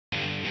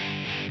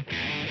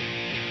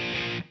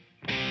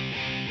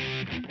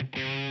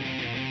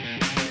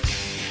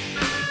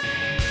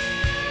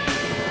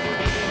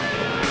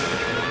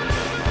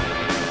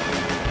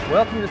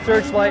Welcome to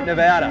Searchlight,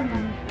 Nevada.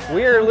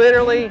 We are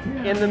literally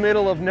in the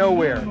middle of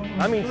nowhere.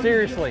 I mean,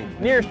 seriously,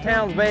 nearest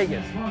town's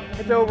Vegas.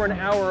 It's over an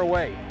hour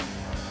away.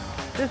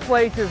 This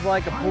place is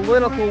like a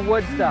political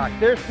Woodstock.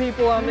 There's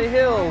people on the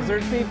hills,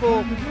 there's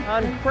people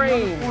on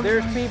cranes,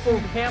 there's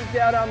people camped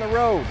out on the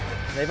road.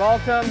 They've all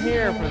come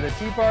here for the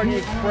Tea Party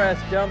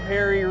Express Dump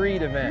Harry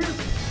Reid event.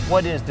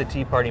 What is the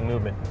Tea Party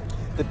movement?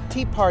 The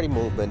Tea Party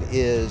movement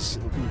is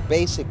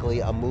basically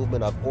a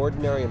movement of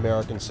ordinary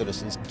American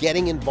citizens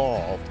getting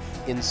involved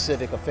in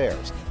civic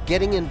affairs,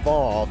 getting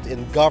involved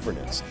in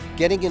governance,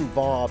 getting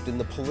involved in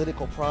the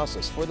political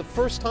process for the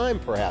first time,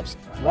 perhaps.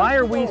 Why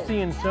are we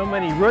seeing so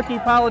many rookie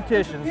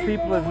politicians,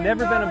 people who have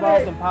never been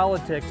involved in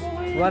politics,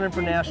 running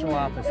for national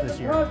office this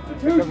year?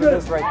 Because of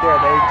this right there,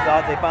 they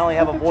thought they finally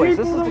have a voice.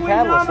 This is the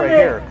catalyst right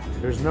here.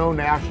 There's no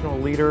national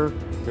leader,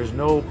 there's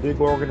no big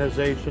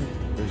organization,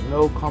 there's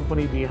no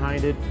company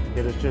behind it.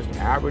 It is just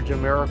average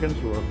Americans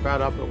who are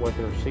fed up at what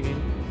they're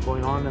seeing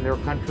going on in their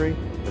country,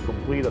 the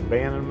complete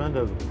abandonment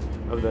of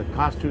the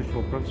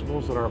constitutional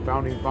principles that our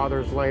founding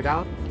fathers laid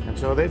out. And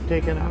so they've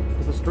taken out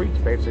to the streets,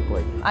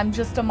 basically. I'm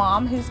just a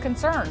mom who's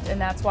concerned, and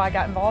that's why I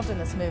got involved in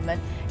this movement.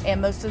 And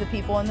most of the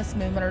people in this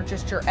movement are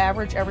just your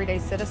average, everyday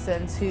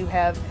citizens who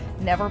have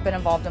never been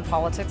involved in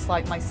politics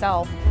like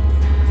myself.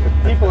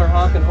 People are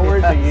honking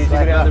horns at you as you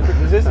go down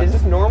the... Is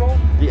this normal?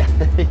 Yeah,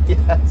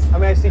 yes. I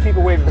mean, I see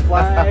people waving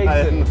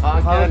flags and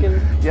honking.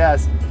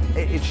 Yes,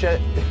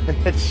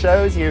 it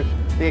shows you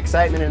the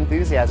excitement and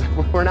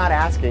enthusiasm. We're not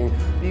asking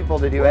people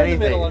to do anything.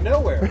 We're in the middle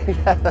of nowhere.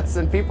 Yes,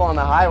 and people on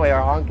the highway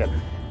are honking.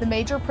 The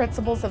major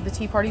principles of the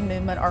Tea Party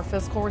movement are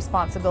fiscal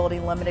responsibility,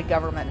 limited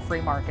government, and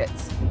free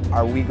markets.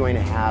 Are we going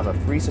to have a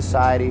free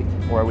society,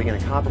 or are we going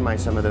to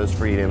compromise some of those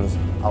freedoms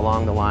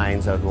along the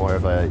lines of more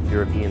of a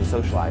European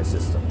socialized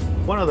system?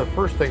 One of the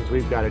first things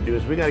we've got to do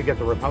is we've got to get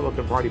the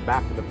Republican Party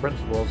back to the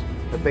principles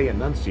that they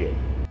enunciate.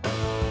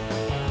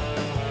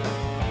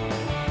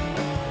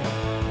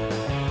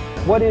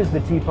 What is the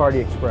Tea Party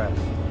Express?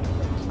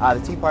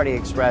 The Tea Party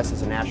Express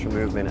is a national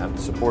movement of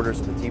supporters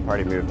of the Tea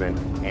Party movement,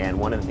 and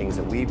one of the things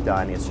that we've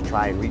done is to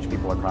try and reach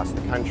people across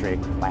the country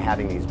by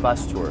having these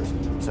bus tours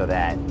so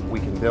that we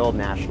can build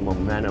national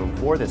momentum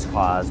for this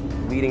cause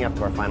leading up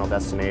to our final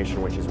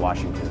destination, which is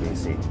Washington,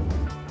 D.C.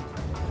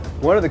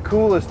 One of the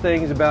coolest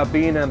things about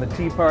being on the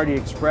Tea Party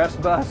Express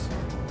bus,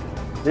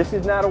 this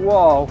is not a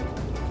wall,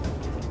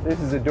 this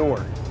is a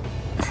door.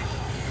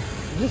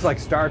 This is like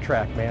Star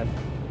Trek, man.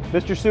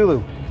 Mr.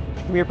 Sulu,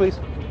 come here, please.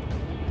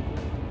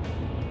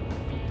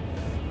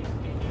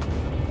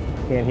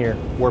 Can't hear.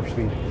 Warp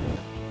speed.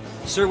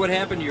 Sir, what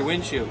happened to your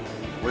windshield?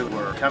 We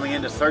were coming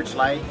into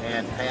Searchlight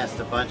and passed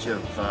a bunch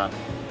of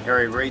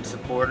Harry Reid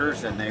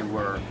supporters, and they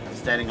were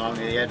standing along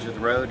the edge of the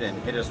road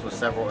and hit us with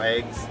several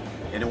eggs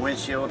in the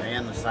windshield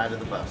and the side of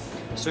the bus.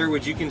 Sir,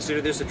 would you consider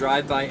this a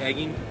drive-by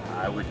egging?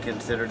 I would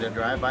consider it a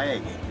drive-by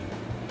egging.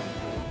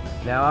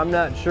 Now, I'm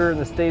not sure in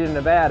the state of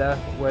Nevada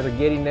whether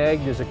getting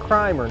egged is a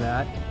crime or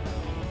not,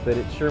 but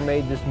it sure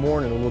made this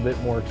morning a little bit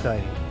more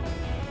exciting.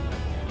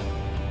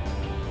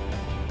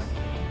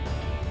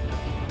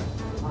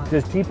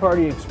 Does Tea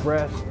Party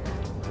Express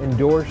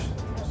endorse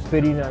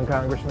spitting on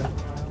congressmen?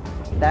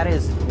 That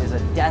is a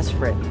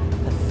desperate,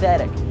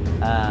 pathetic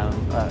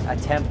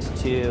attempt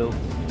to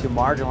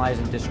marginalize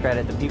and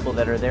discredit the people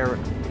that are there,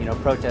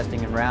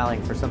 protesting and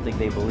rallying for something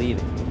they believe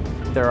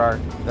in. There are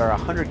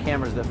 100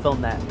 cameras that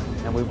film that,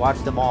 and we've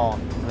watched them all,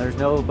 and there's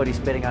nobody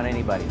spitting on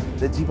anybody.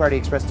 The Tea Party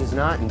Express does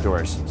not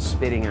endorse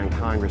spitting on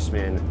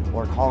congressmen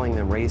or calling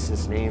them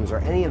racist names or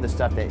any of the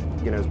stuff that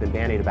has been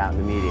bandied about in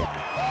the media.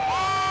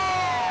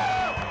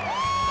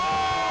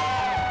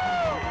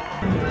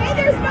 Hey,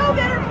 there's no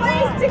better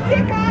place to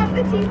kick off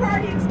the Tea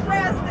Party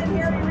Express than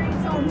Harry Reid's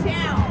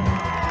hometown.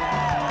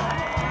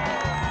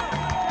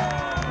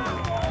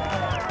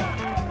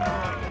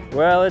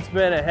 Well, it's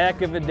been a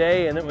heck of a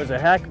day, and it was a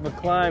heck of a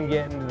climb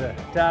getting to the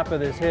top of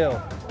this hill.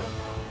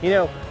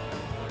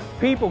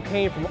 People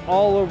came from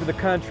all over the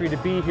country to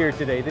be here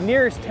today. The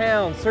nearest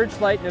town,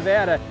 Searchlight,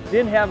 Nevada,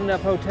 didn't have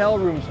enough hotel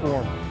rooms for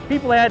them.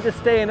 People had to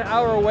stay an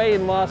hour away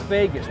in Las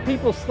Vegas.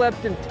 People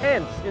slept in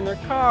tents, in their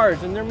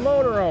cars, in their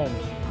motorhomes.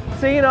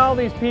 Seeing all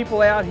these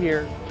people out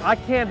here, I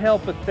can't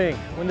help but think,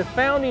 when the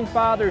Founding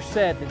Fathers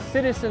said that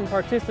citizen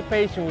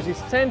participation was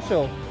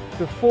essential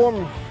to form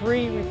a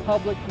free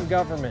Republican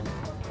government,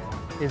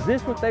 is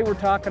this what they were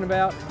talking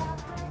about?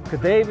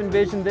 Could they have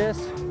envisioned this?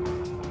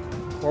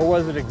 Or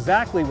was it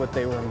exactly what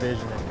they were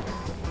envisioning?